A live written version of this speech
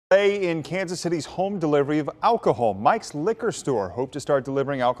delay in Kansas City's home delivery of alcohol. Mike's Liquor Store hoped to start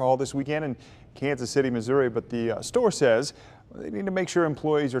delivering alcohol this weekend in Kansas City, Missouri, but the store says they need to make sure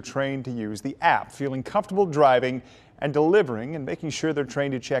employees are trained to use the app, feeling comfortable driving and delivering, and making sure they're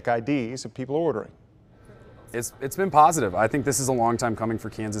trained to check IDs of people ordering. It's been positive. I think this is a long time coming for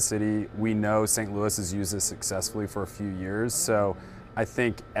Kansas City. We know St. Louis has used this successfully for a few years, so I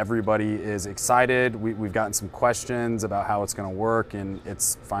think everybody is excited. We've gotten some questions about how it's going to work, and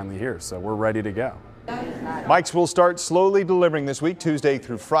it's finally here, so we're ready to go. Mike's will start slowly delivering this week, Tuesday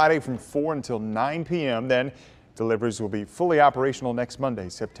through Friday from 4 until 9 p.m. Then deliveries will be fully operational next Monday,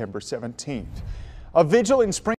 September 17th. A vigil in Spring